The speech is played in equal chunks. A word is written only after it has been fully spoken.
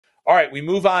All right, we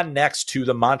move on next to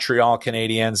the Montreal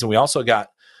Canadiens, and we also got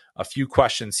a few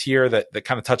questions here that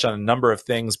kind of touch on a number of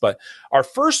things. But our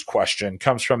first question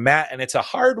comes from Matt, and it's a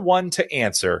hard one to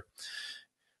answer.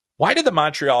 Why did the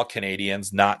Montreal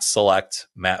Canadiens not select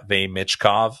Matvei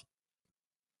Michkov?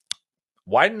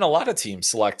 Why didn't a lot of teams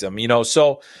select him?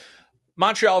 So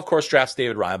Montreal, of course, drafts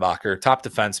David Reinbacher, top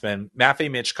defenseman.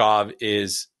 Matvei Michkov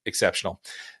is exceptional.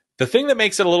 The thing that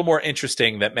makes it a little more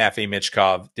interesting that Matvei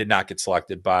Michkov did not get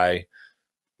selected by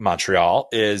Montreal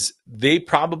is they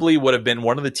probably would have been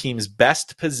one of the teams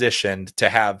best positioned to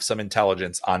have some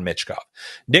intelligence on Michkov.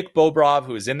 Nick Bobrov,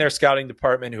 who is in their scouting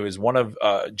department, who is one of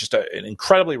an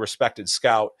incredibly respected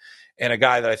scout and a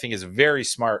guy that I think is very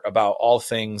smart about all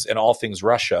things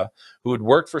Russia, who had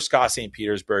worked for Scott St.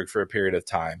 Petersburg for a period of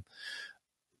time.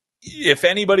 If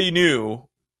anybody knew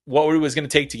what it was going to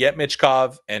take to get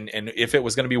Michkov and if it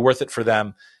was going to be worth it for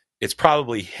them, it's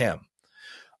probably him.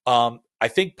 I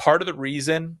think part of the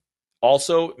reason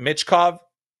also Michkov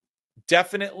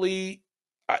definitely,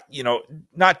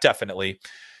 not definitely,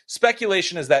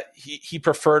 speculation is that he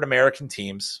preferred American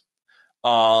teams.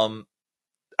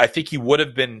 I think he would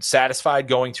have been satisfied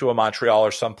going to a Montreal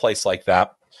or someplace like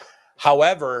that.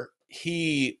 However,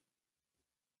 I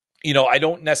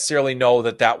don't necessarily know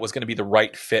that was going to be the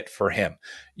right fit for him.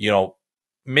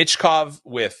 Michkov,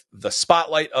 with the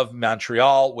spotlight of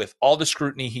Montreal, with all the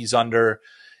scrutiny he's under,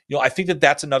 I think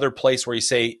that's another place where you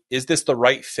say, is this the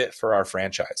right fit for our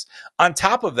franchise? On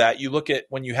top of that, you look at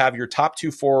when you have your top two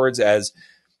forwards as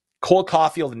Cole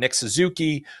Caulfield and Nick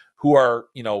Suzuki, who are,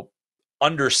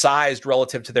 undersized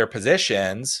relative to their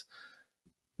positions.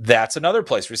 That's another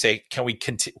place where you say, can we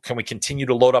continue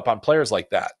to load up on players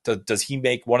like that? Does he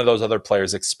make one of those other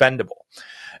players expendable?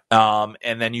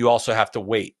 And then you also have to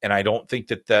wait. And I don't think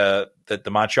that the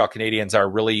Montreal Canadiens are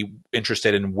really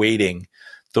interested in waiting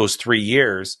those 3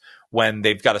 years when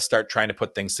they've got to start trying to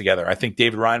put things together. I think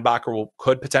David Reinbacher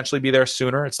could potentially be there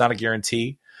sooner. It's not a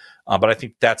guarantee, but I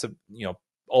think that's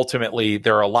ultimately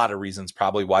there are a lot of reasons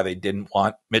probably why they didn't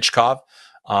want Michkov,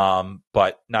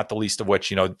 but not the least of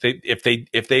which,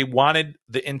 if they wanted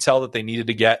the intel that they needed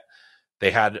to get,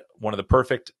 they had one of the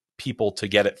perfect people to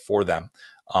get it for them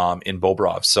in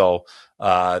Bobrov. So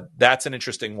that's an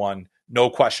interesting one. No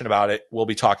question about it. We'll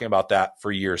be talking about that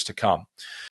for years to come.